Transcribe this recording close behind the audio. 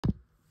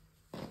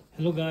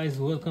Hello guys,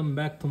 welcome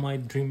back to my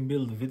dream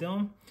build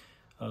video.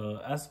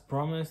 As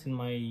promised in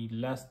my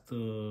last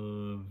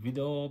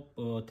video,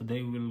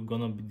 today we're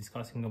gonna be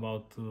discussing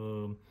about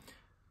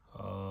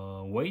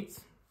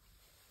weights,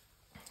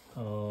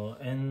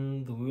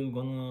 and we're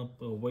gonna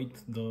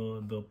weight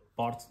the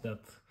parts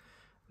that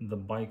the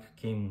bike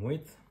came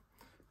with.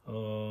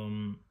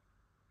 We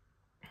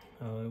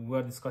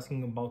are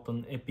discussing about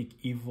an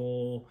Epic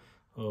Evo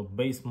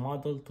base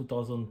model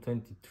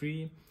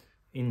 2023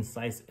 in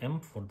size M,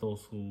 for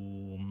those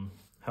who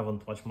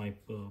haven't watched my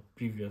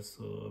previous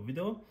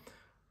video.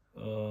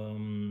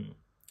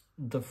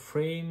 The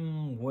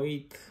frame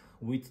weight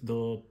with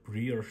the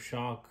rear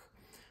shock,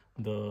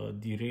 the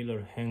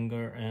derailleur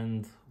hanger,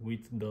 and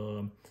with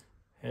the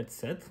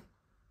headset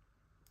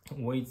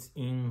weighs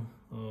in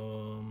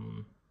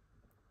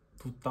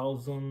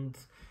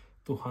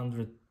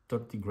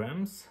 2230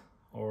 grams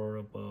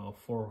or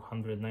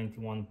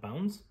 491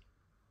 pounds.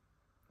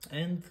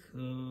 And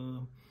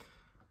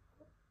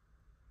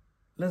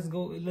let's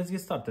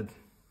get started.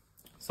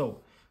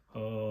 So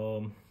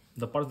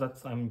the parts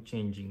that I'm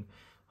changing,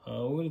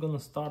 we're gonna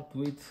start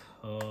with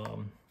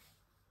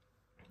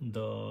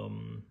the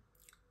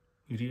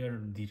rear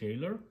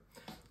derailleur.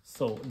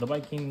 So the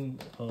bike came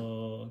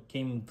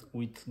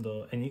with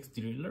the NX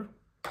derailleur,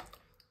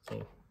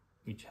 so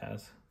which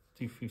has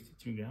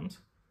 353 grams.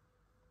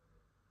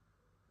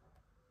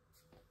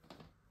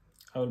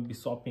 I will be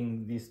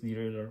swapping this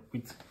derailleur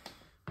with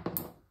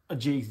a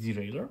JX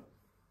derailleur,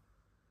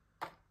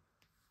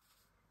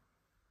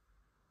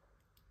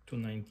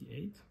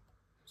 298,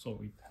 so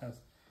it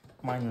has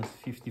minus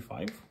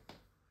 55.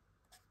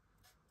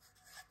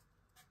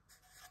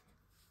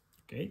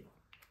 Okay,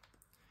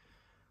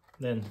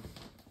 then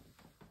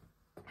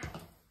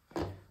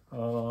I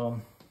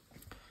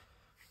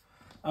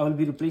will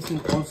be replacing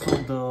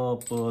also the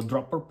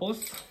dropper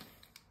post.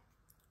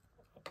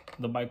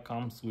 The bike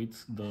comes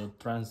with the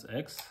Trans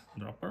X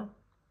dropper,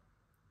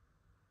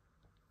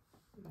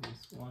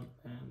 this one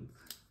and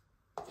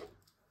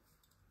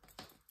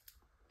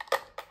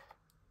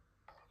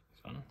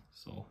this one,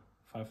 so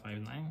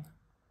 559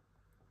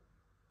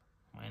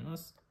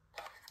 minus,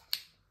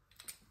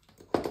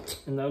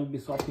 and I will be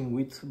swapping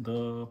with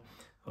the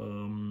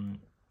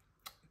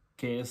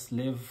KS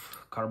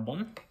Lev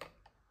carbon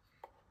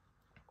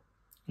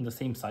in the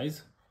same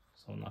size,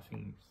 so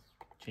nothing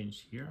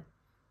changed here.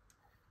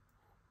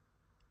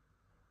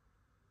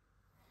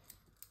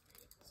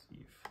 Let's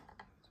see if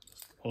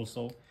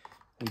also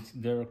with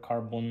their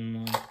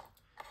carbon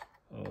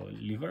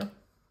lever,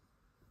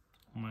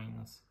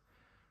 minus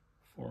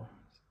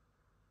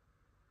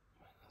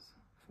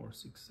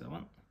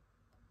 467.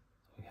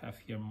 So we have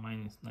here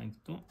minus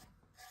 92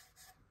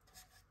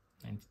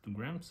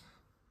 grams.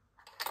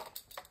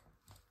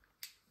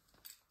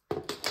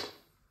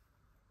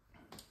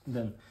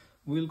 Then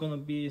we're gonna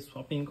be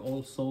swapping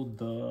also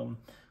the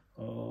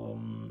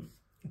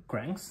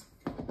cranks.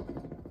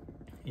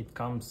 It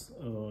comes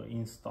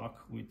in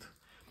stock with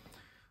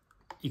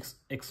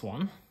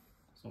X1,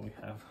 so we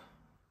have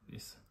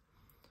this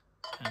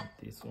and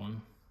this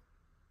one.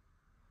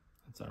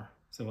 That's our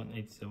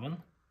 787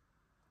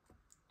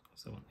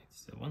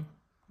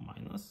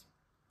 minus.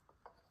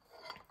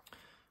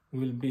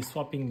 We'll be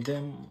swapping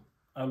them.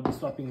 I'll be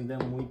swapping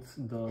them with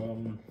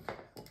the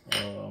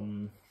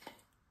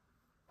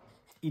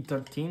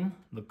E13,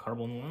 the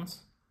carbon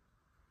ones,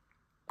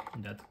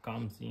 that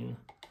comes in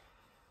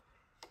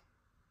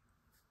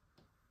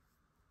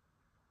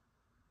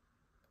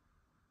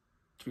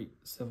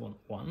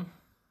 371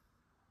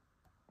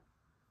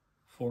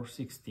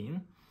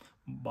 416,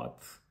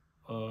 but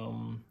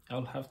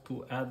I'll have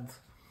to add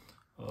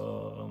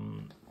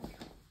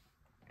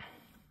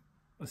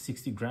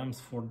 60 grams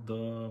for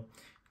the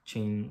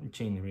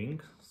chain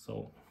ring,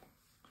 so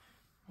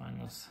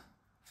minus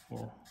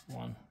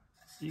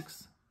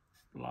 416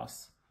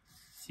 plus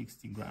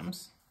 60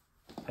 grams.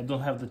 I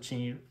don't have the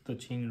chain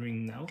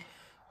ring now.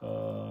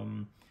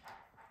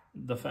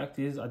 The fact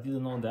is, I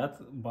didn't know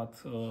that,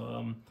 but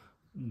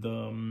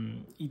the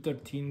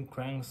E13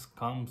 cranks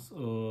comes,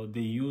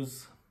 they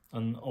use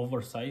an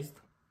oversized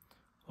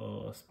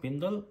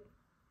spindle,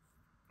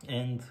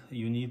 and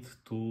you need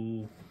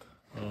to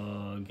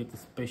get a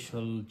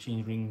special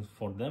chain ring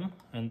for them.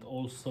 And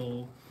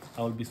also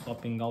I will be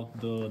swapping out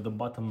the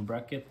bottom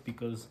bracket,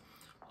 because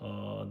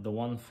the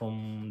one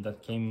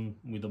that came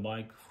with the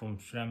bike from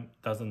SRAM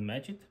doesn't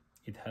match it.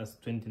 It has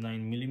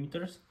 29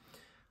 millimeters,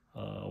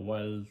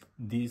 while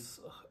these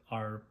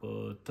are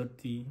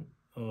 30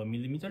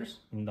 millimeters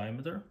in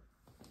diameter.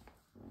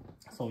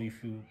 So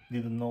if you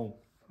didn't know,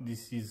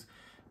 this is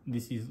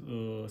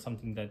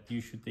something that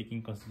you should take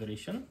in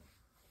consideration.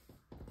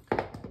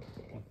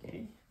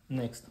 Okay,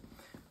 next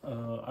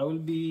I will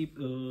be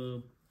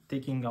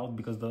taking out,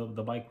 because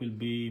the bike will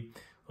be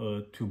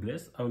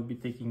tubeless, I will be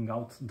taking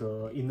out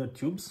the inner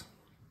tubes.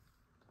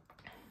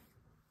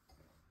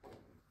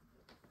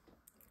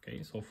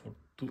 Okay, so for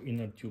 2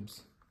 inner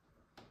tubes,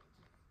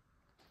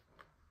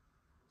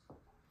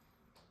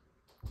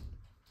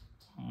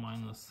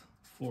 minus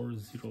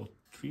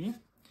 403,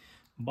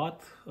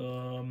 but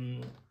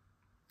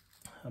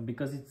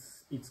because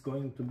it's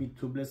going to be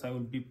tubeless, I will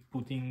be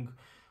putting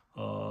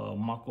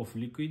Makov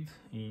liquid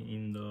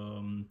in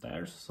the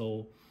tires,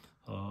 so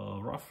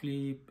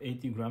roughly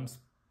 80 grams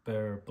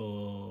per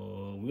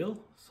wheel.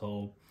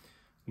 So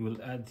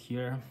we'll add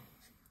here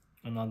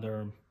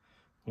another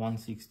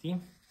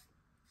 160.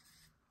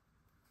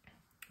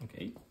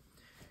 Okay,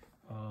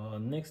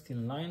 next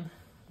in line,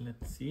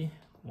 let's see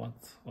what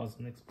was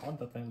the next part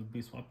that I will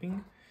be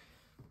swapping.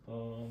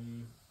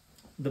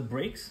 The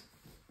brakes.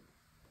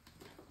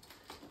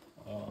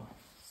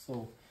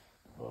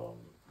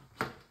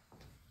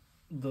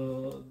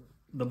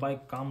 The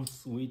bike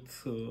comes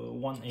with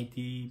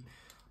 180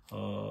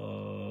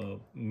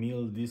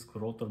 mil disc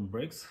rotor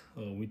brakes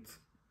with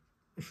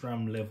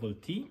SRAM level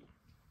T.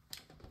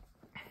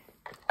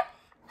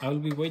 I will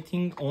be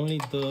waiting only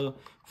the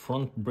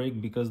front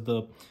brake because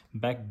the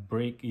back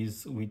brake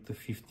is with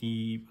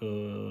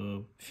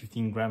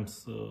 15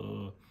 grams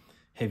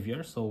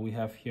heavier. So we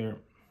have here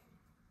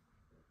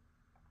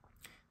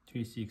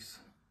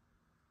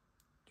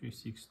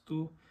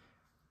 362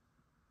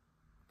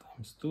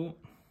 times 2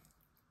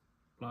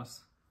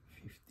 plus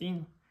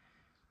 15.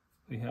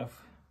 We have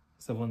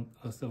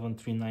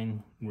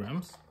 739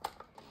 grams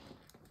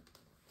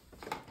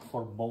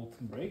for both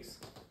brakes.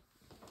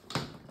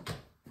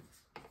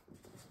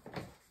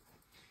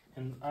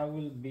 And I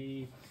will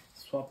be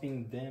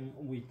swapping them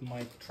with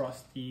my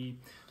trusty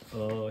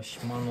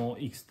Shimano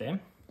XT,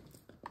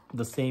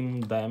 the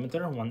same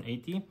diameter,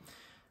 180,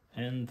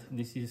 and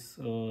this is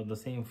the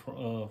same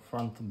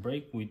front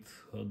brake with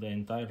the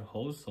entire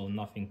hose, so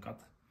nothing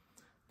cut.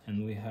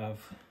 And we have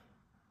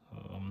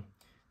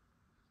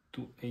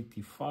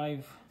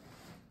 285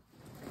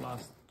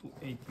 plus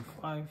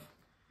 285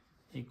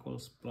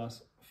 equals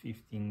plus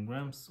 15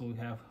 grams, so we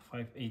have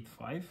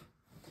 585,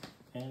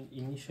 and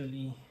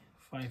initially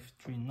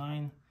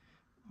 539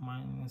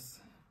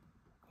 minus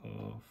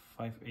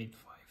 585,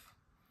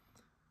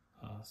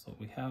 so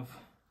we have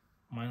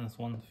minus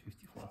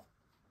 154.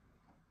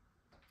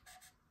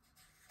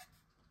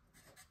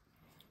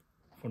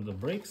 For the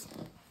brakes,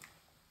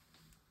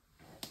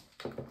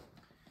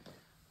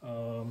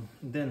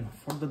 then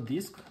for the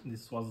disc,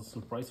 this was a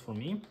surprise for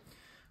me.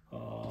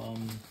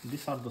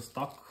 These are the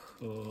stock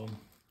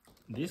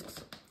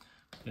discs.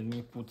 Let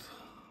me put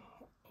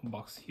a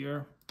box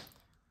here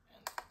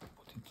and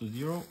put it to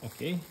 0.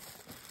 Okay,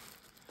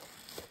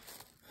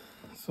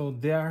 so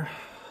they are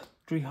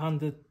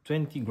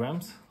 320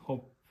 grams.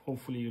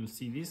 Hopefully you'll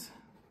see this.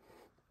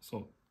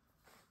 So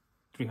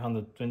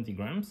 320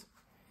 grams,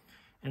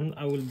 and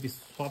I will be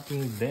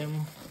swapping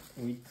them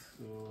with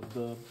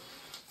the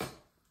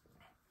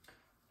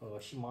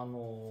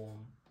Shimano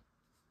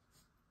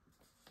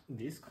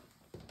discs.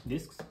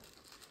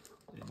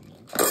 Let me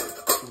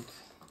put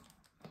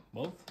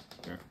both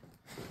here.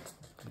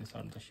 These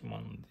are the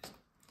Shimano discs,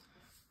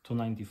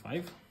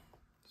 295.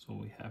 So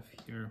we have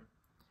here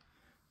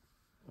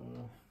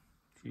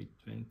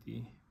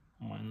 320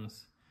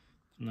 minus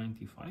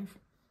 295.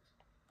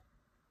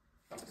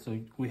 So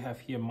we have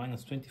here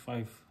minus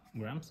 25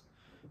 grams,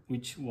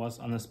 which was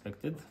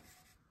unexpected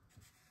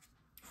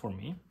for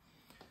me.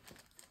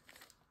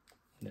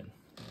 Then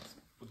let's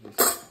put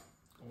this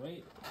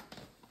away.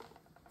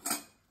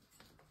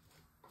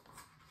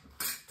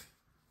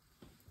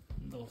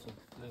 And also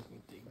let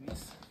me take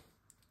this.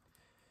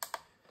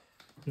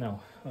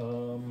 Now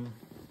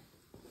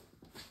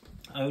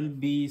I will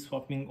be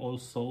swapping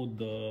also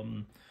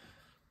the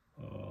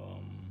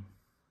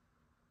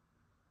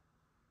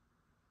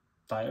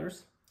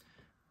tires,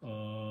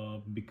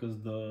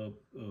 because the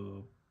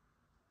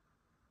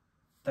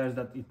tires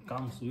that it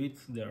comes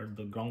with, they are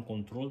the ground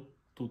control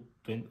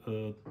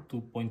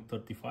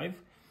 2.35,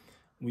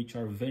 which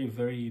are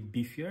very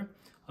beefier.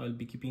 I'll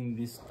be keeping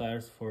these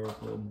tires for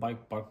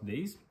bike park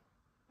days,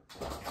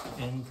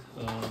 and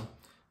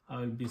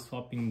I'll be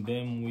swapping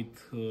them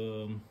with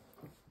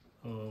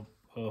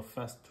a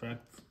fast track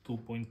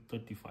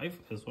 2.35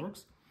 as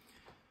works.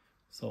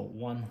 So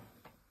one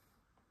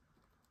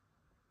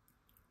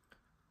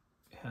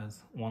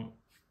has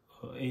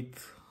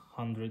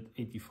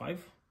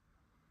 885,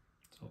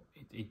 so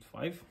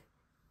 885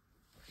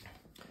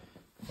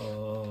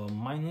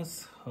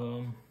 minus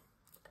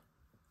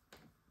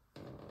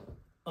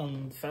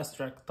fast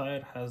track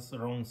tire has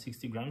around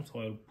 60 grams, so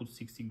I'll put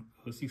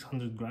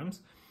 600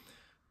 grams.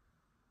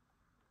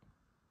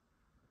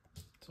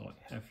 So I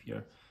have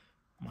here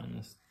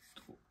minus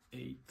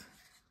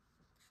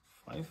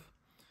 285,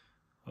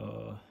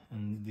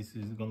 and this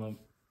is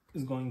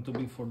going to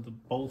be for the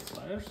both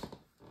tires,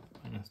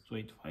 minus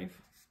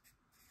 285,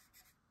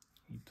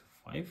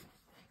 85.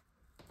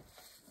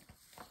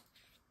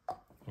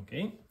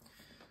 Okay,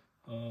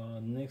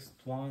 next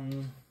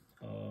one,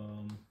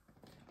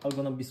 I'm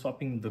gonna be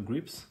swapping the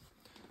grips.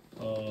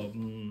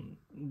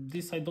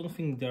 This, I don't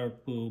think they're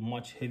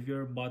much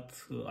heavier, but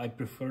I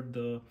prefer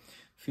the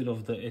feel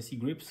of the SE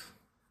grips,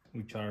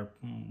 which are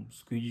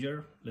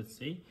squeezier, let's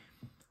say,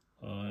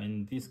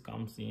 and this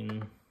comes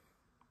in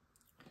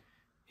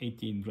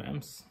 80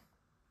 grams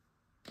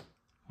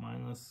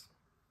minus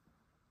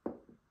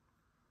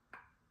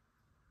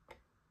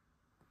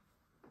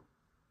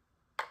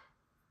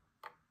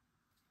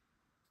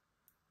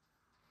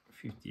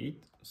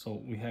 58.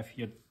 So we have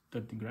here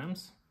 30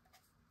 grams.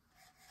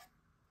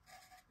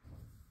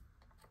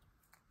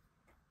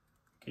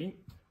 Okay.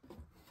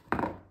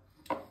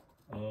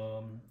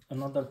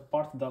 Another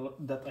part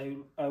that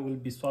I will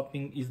be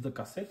swapping is the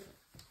cassette.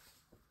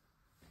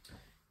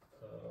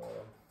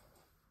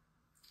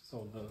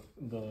 So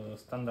the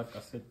standard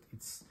cassette,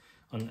 it's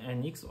an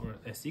NX or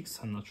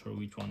SX, I'm not sure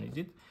which one is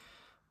it,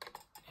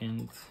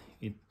 and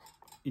it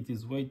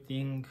is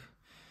weighing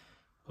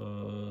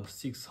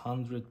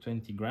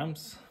 620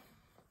 grams,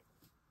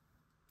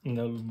 and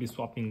I will be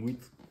swapping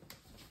with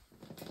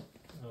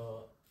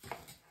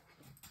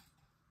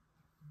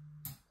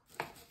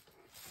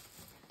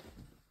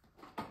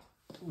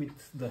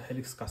the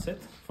Helix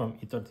cassette from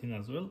E13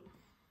 as well,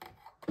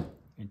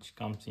 which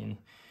comes in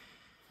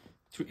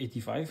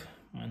 385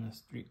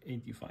 minus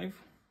 385,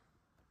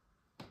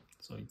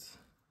 so it's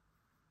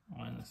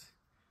minus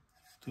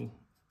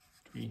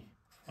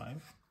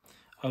 235.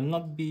 I'll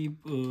not be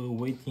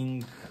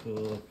weighting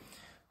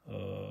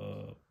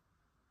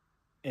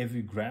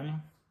every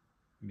gram,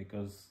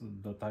 because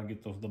the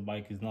target of the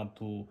bike is not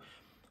to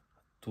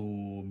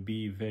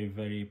be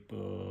very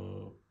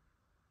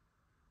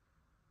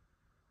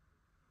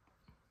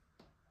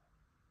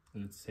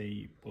let's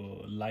say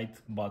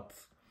light, but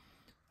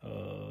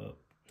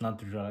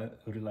not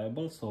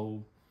reliable.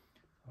 So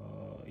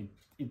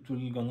it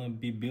will gonna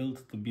be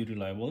built to be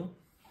reliable.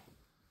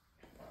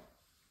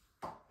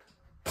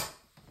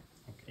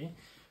 Okay.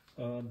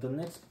 The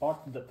next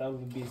part that I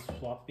will be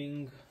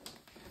swapping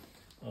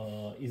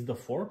is the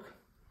fork.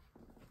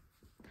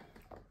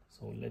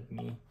 So let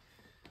me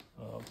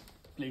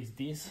place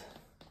this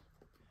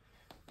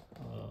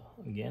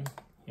again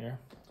here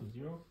to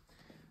 0.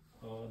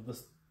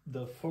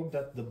 The fork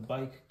that the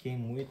bike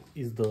came with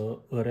is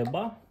the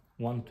Reba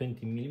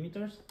 120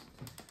 millimeters,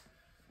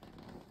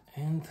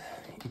 and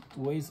it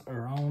weighs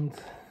around,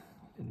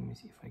 let me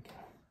see if I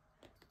can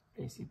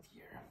place it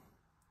here,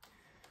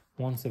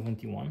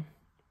 171.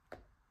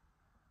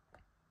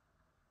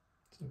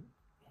 So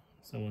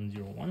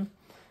 701.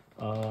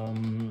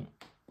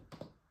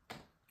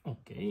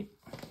 Okay,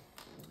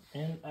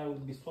 and I will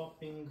be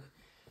swapping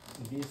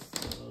this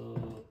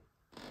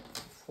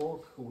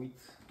fork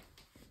with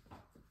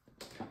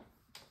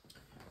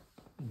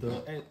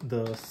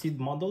the seed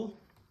model.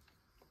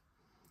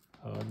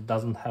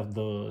 Doesn't have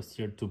the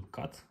sear tube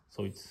cut,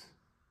 so it's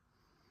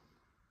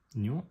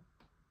new.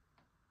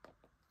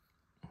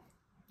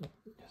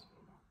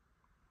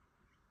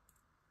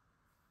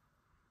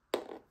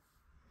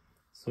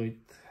 So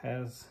it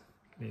has,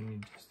 let me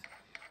just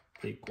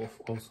take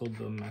off also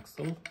the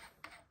maxle.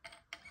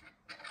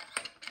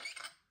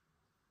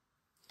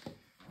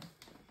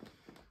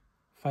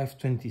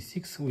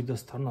 $526 with the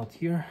star knot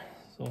here,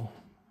 so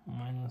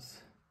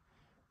minus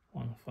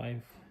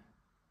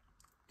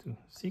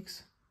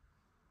 1526,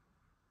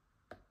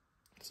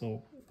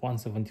 so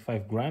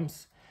 175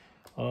 grams.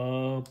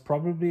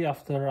 Probably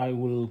after I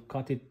will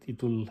cut it,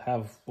 it will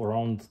have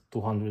around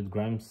 200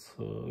 grams.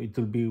 It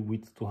will be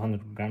with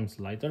 200 grams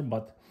lighter,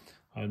 but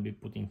I'll be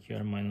putting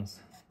here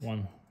minus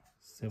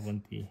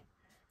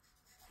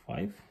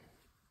 175.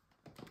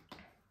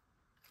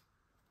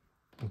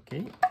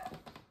 Okay.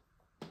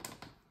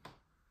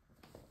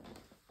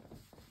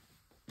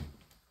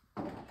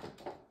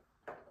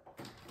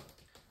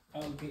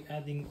 I'll be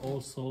adding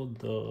also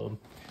the,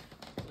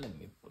 let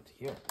me put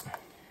here,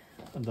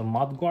 the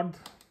mud guard,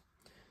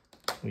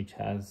 which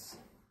has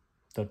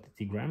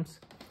 33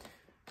 grams.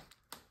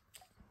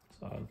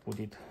 So I'll put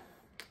it.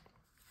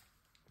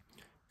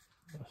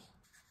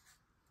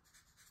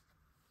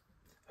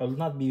 I will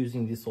not be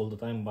using this all the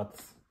time, but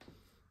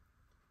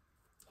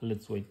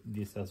let's weight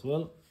this as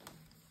well.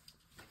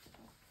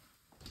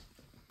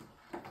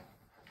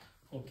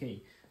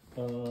 Okay.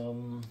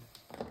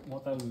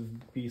 What I will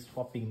be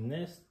swapping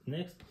next,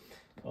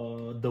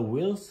 the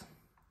wheels.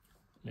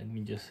 Let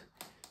me just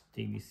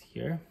take this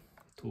here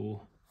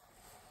to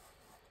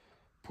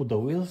put the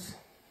wheels.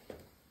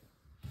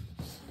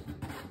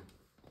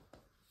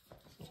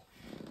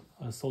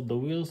 So the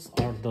wheels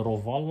are the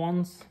Roval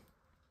ones,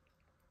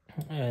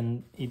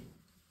 and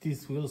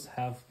these wheels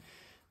have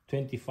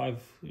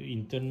 25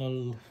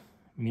 internal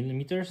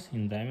millimeters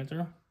in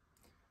diameter.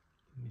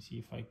 Let me see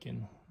if I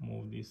can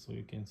move this so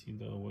you can see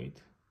the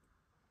weight.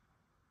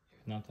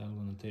 If not, I'm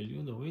going to tell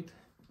you the weight.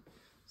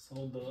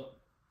 So the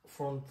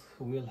front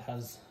wheel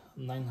has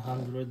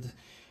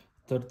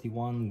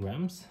 931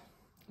 grams.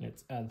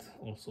 Let's add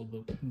also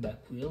the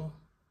back wheel.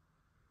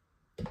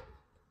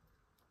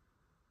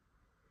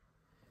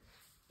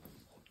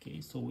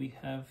 Okay, so we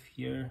have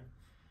here,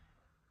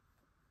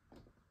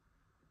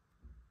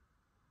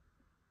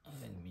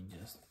 let me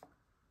just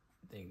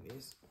take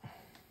this.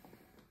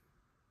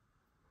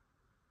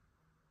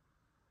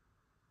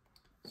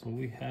 So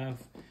we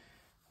have,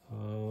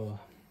 let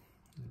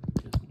me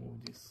just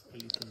move this a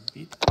little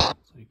bit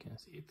so you can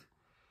see it,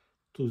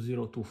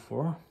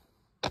 2024.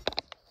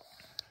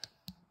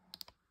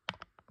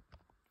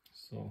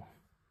 So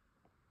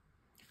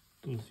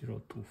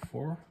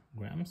 2024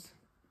 grams.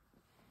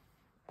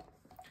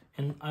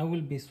 and I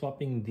will be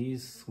swapping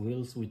these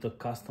wheels with a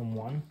custom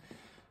one.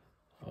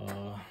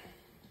 Let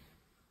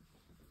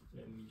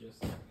me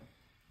just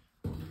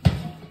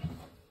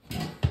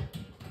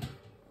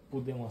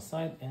put them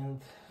aside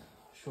and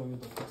show you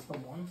the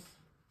custom ones.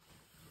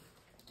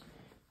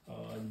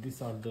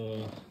 These are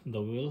the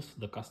wheels,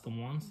 the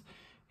custom ones.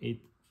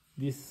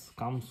 This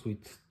comes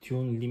with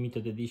Tune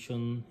limited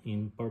edition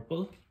in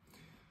purple.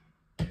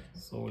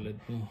 So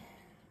let me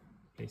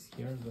place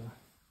here the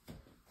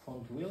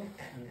front wheel,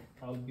 and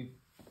I'll be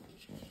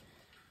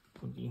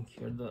putting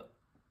here the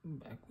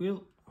back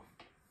wheel.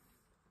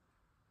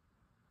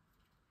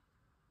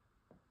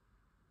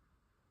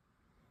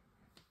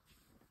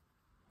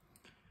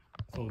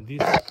 So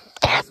these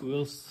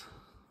wheels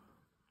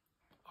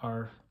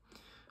are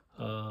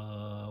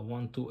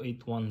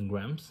 1281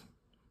 grams.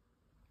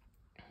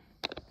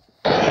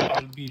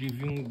 I'll be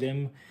reviewing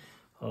them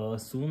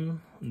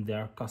soon. They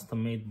are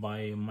custom made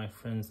by my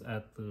friends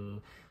at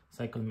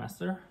Cycle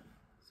Master.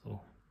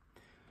 So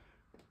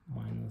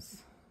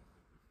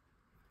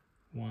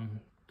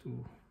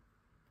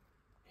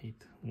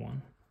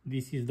 -1281.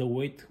 This is the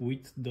weight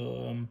with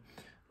the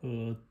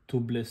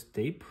tubeless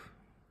tape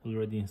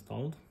already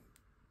installed.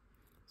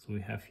 So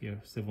we have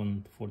here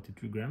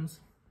 743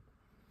 grams.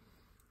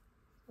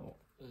 So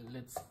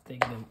let's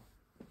take them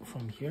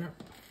from here.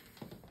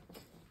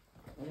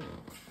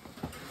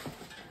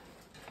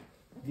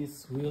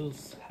 These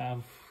wheels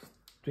have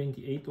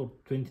 28 or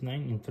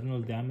 29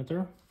 internal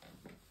diameter.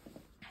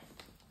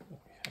 We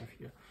have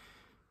here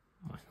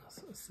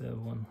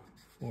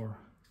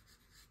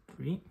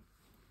 -743.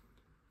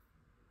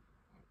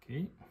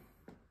 Okay.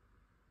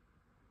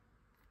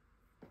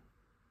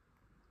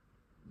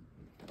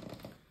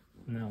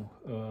 Now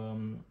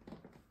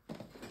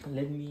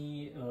let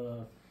me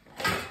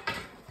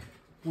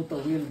put a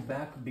wheel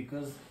back,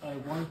 because I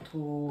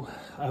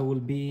will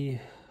be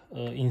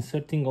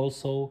inserting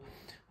also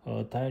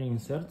tire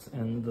inserts,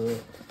 and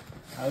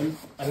I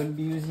will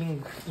be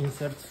using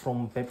inserts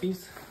from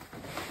Pepis,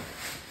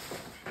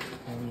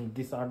 and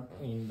these are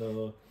in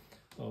the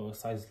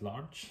size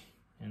large.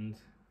 And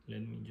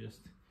let me just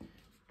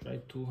try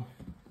to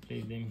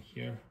place them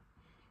here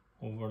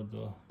over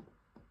the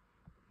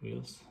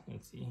wheels.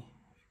 Let's see if you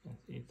can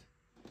see it.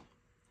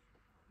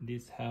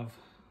 These have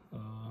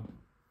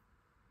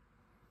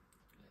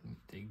let me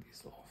take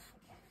this off,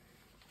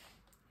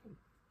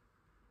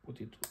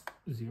 put it to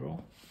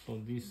 0. So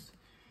these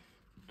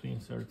two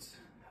inserts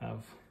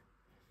have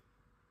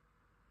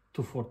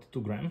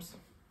 242 grams.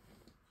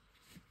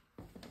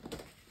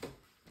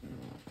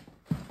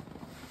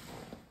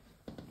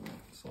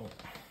 So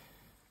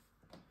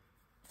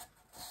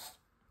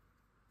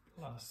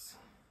plus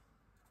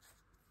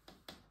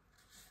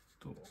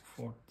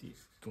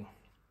 242.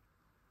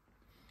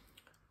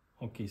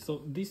 Okay,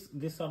 so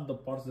these are the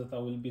parts that I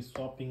will be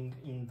swapping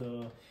in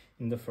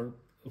the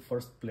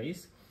first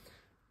place.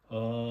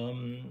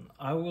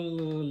 I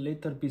will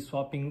later be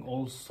swapping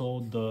also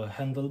the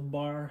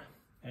handlebar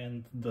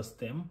and the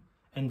stem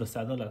and the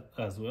saddle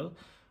as well.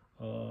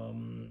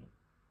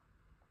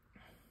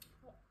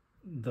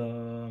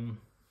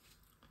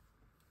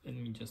 Let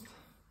me just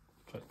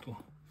try to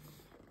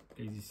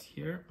place this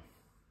here,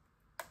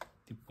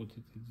 to put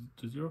it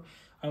to 0.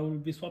 I will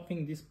be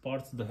swapping these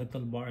parts, the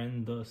handlebar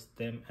and the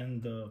stem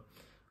and the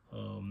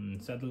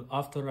saddle,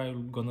 after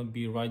I'm gonna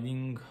be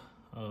riding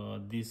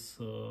this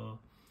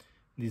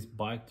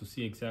bike, to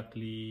see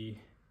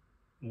exactly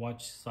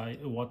what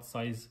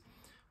size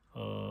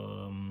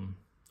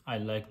I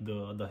like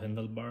the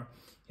handlebar.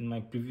 In my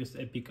previous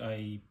Epic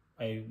I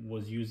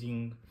was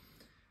using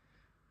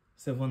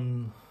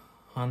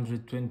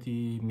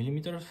 720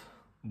 millimeters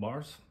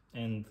bars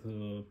and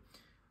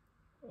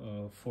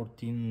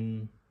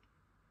 40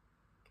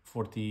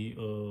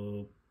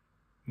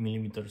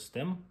 millimeter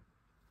stem,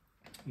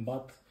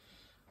 but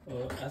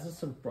as a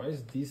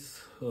surprise,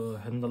 this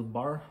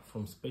handlebar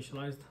from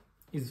Specialized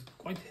is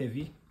quite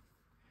heavy.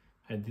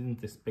 I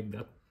didn't expect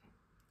that.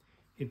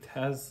 It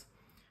has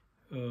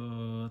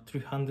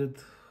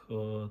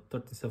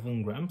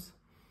 337 grams.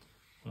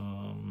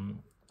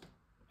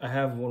 I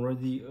have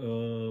already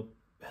a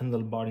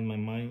handlebar in my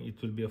mind.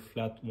 It will be a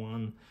flat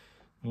one,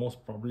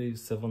 most probably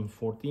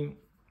 740,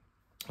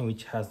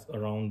 which has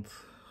around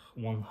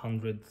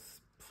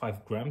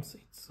 105 grams.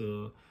 It's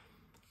a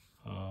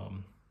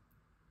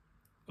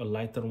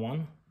lighter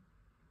one.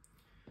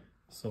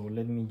 So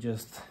let me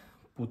just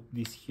put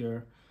this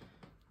here.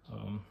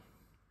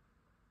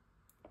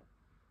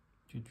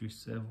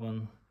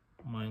 237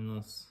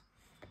 minus,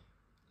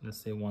 let's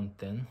say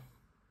 110.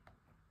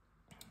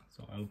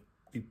 So I'll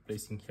be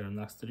placing here an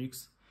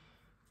asterisk,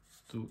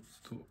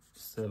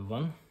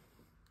 227.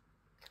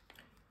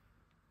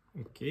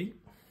 Okay,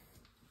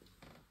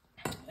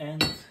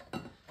 and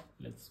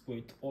let's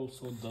wait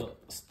also the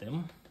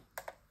stem,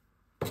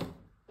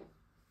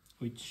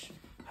 which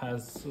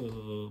has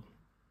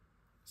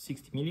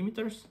 60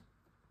 millimeters.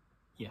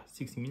 Yeah,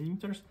 60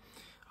 millimeters.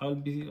 I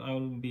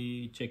will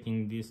be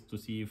checking this to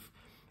see if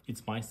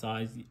it's my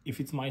size. If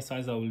it's my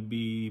size, I will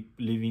be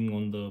living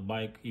on the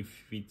bike. If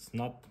it's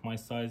not my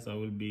size, I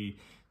will be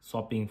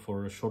swapping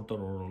for a shorter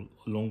or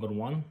longer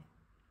one.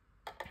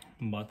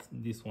 But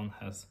this one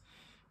has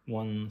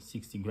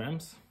 160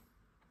 grams,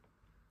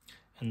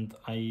 and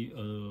I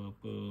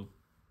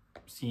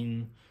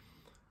seen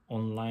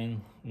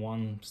online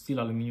one steel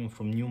aluminum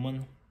from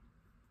Newman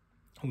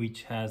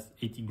which has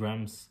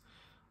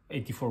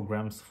 84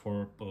 grams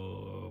for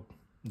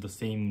the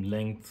same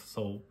length.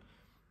 So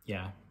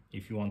yeah,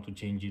 if you want to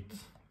change it,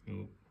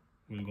 you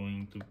will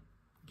going to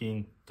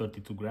gain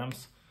 32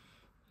 grams.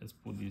 Let's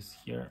put this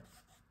here.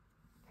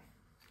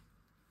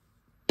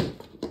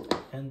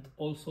 And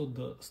also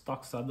the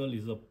stock saddle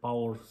is a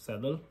power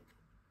saddle.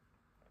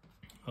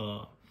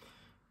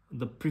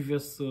 The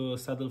previous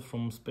saddle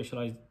from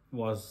Specialized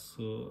was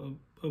a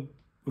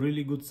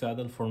really good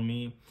saddle for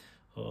me.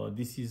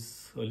 This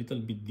is a little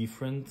bit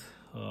different.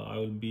 I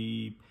will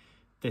be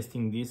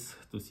testing this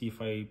to see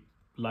if I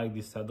like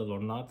this saddle or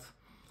not.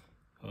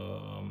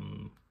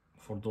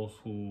 For those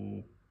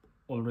who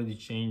already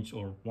changed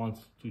or want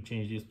to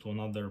change this to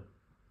another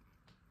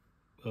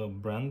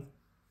brand,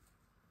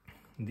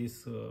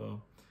 this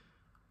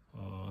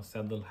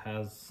saddle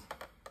has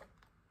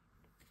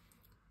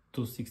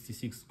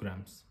 266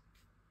 grams.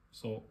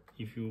 So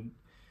if you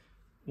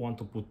want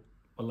to put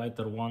a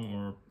lighter one,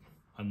 or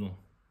I don't know,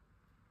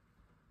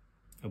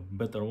 a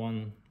better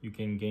one, you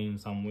can gain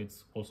some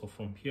weights also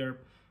from here.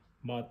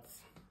 But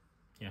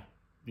yeah,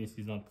 this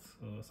is not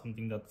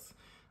something that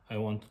I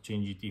want to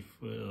change it if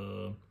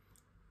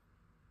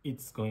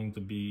it's going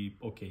to be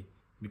okay,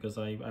 because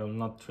I will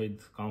not trade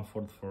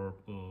comfort for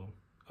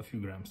a few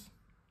grams.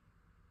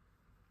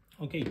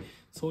 Okay,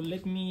 so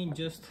let me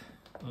just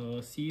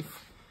see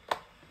if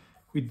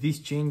with these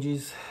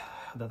changes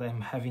that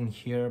I'm having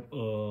here,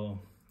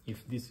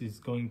 if this is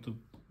going to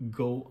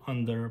go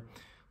under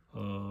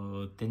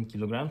 10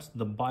 kilograms.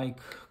 The bike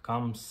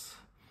comes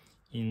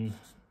in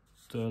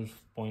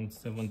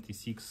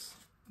 12.76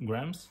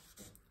 grams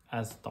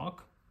as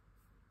stock,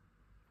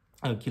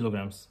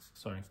 kilograms,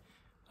 sorry,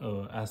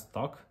 as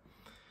stock.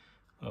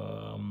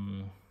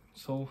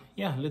 So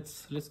yeah,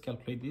 let's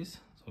calculate this.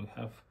 So we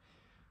have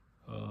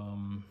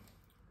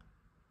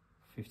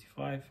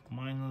 55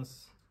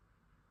 minus,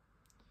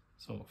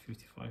 so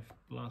 55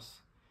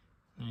 plus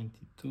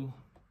 92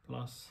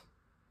 plus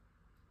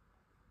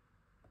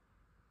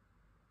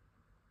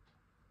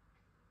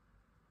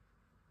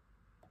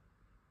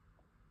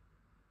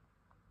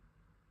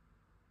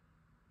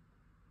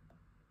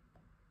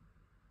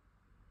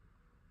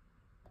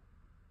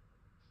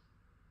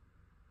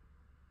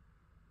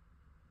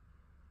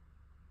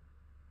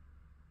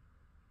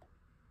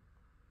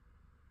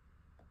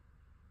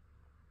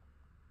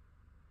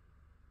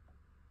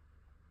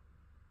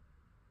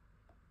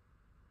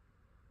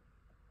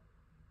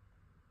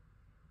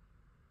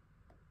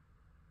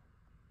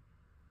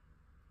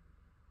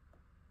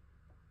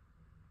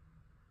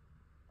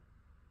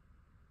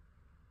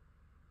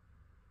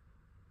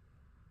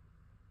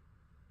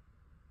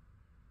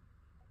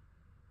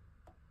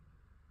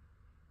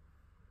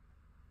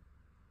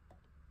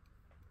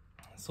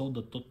so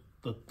the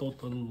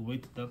total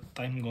weight that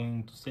I'm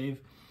going to save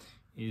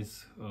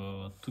is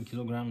 2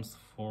 kilograms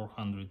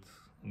 400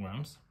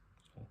 grams.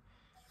 So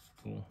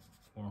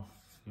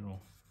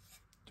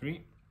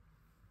 2403.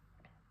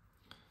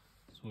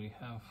 So we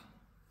have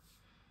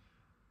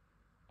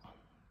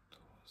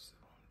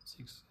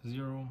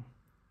 12760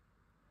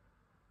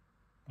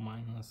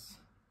 minus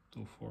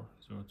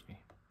 2403.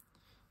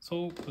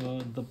 So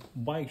the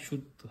bike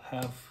should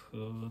have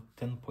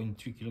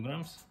 10.3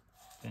 kilograms,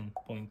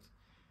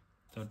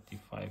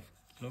 10.35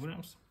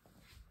 kilograms.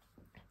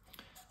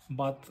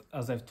 But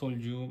as I've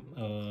told you,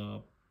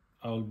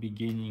 I will be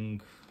gaining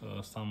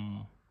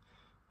some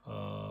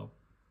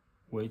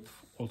weight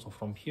also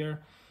from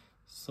here,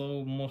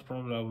 so most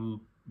probably I will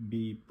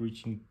be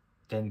reaching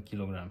 10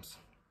 kilograms.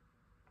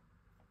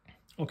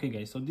 Okay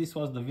guys, so this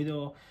was the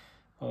video.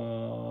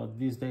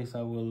 These days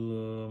I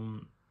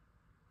will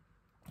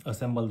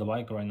assemble the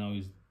bike. Right now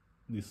is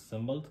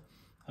disassembled.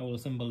 I will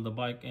assemble the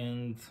bike,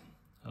 and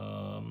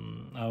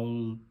I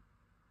will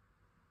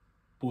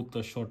put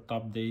a short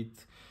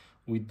update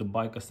with the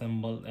bike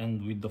assembled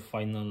and with the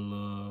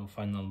final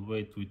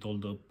weight, with all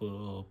the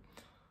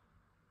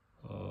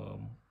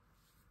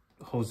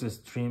hoses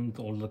trimmed,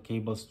 all the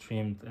cables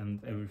trimmed,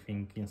 and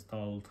everything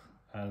installed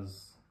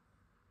as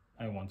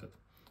I wanted.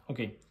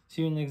 Okay,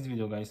 see you in next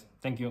video guys.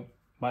 Thank you,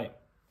 bye.